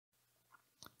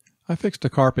I fixed a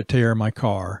carpet tear in my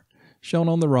car. Shown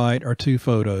on the right are two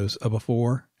photos, a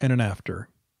before and an after.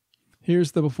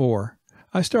 Here's the before.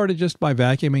 I started just by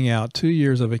vacuuming out 2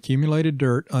 years of accumulated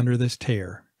dirt under this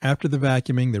tear. After the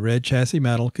vacuuming, the red chassis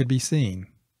metal could be seen.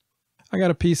 I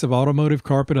got a piece of automotive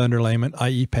carpet underlayment,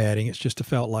 i.e. padding, it's just a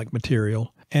felt-like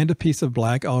material, and a piece of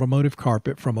black automotive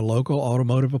carpet from a local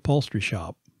automotive upholstery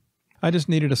shop. I just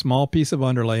needed a small piece of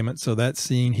underlayment, so that's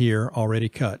seen here already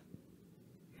cut.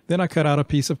 Then I cut out a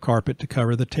piece of carpet to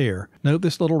cover the tear. Note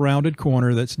this little rounded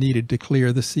corner that's needed to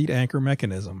clear the seat anchor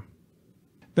mechanism.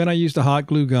 Then I used a hot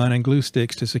glue gun and glue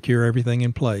sticks to secure everything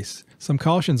in place. Some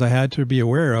cautions I had to be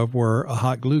aware of were a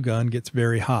hot glue gun gets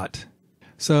very hot.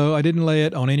 So I didn't lay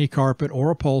it on any carpet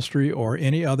or upholstery or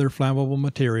any other flammable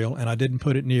material, and I didn't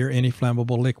put it near any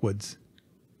flammable liquids.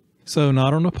 So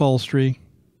not on upholstery,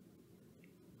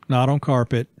 not on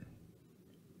carpet,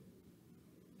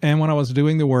 and when I was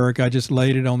doing the work, I just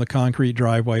laid it on the concrete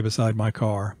driveway beside my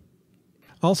car.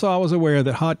 Also, I was aware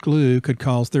that hot glue could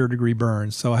cause third-degree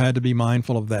burns, so I had to be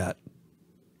mindful of that.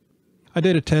 I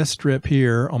did a test strip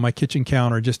here on my kitchen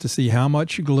counter just to see how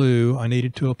much glue I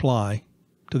needed to apply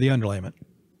to the underlayment.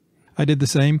 I did the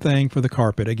same thing for the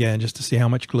carpet, again, just to see how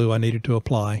much glue I needed to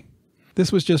apply.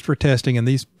 This was just for testing, and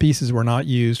these pieces were not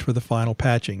used for the final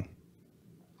patching.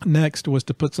 Next was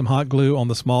to put some hot glue on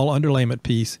the small underlayment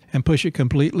piece and push it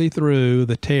completely through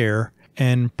the tear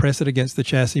and press it against the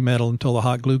chassis metal until the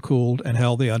hot glue cooled and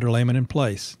held the underlayment in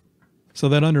place. So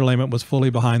that underlayment was fully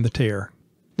behind the tear.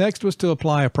 Next was to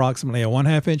apply approximately a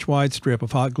 1/2 inch wide strip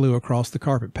of hot glue across the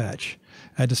carpet patch.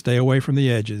 I had to stay away from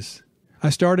the edges. I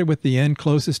started with the end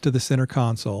closest to the center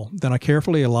console. Then I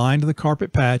carefully aligned the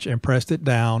carpet patch and pressed it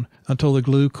down until the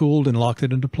glue cooled and locked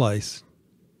it into place.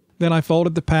 Then I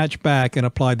folded the patch back and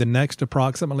applied the next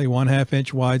approximately 1/2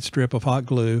 inch wide strip of hot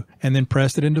glue and then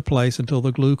pressed it into place until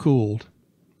the glue cooled.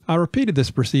 I repeated this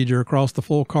procedure across the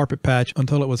full carpet patch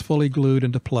until it was fully glued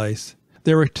into place.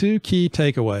 There were two key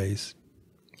takeaways.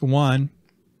 1.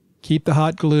 Keep the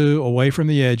hot glue away from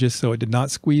the edges so it did not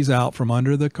squeeze out from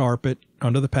under the carpet,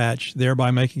 under the patch,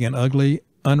 thereby making an ugly,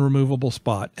 unremovable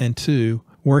spot. And 2.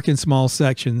 Work in small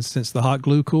sections since the hot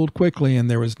glue cooled quickly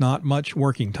and there was not much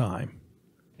working time.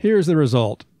 Here's the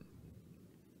result.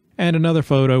 And another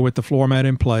photo with the floor mat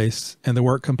in place and the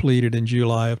work completed in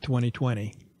July of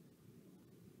 2020.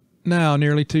 Now,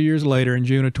 nearly 2 years later, in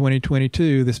June of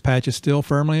 2022, this patch is still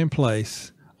firmly in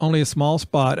place. Only a small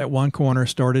spot at one corner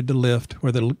started to lift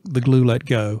where the glue let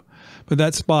go. But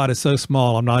that spot is so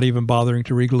small I'm not even bothering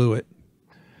to re-glue it.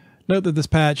 Note that this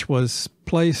patch was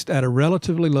placed at a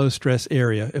relatively low stress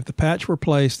area. If the patch were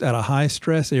placed at a high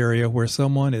stress area where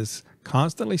someone is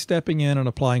constantly stepping in and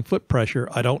applying foot pressure,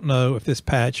 I don't know if this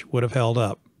patch would have held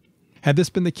up. Had this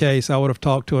been the case, I would have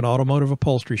talked to an automotive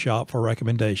upholstery shop for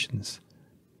recommendations.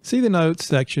 See the notes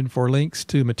section for links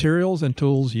to materials and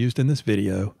tools used in this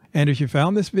video. And if you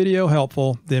found this video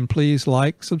helpful, then please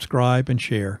like, subscribe, and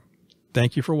share.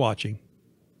 Thank you for watching.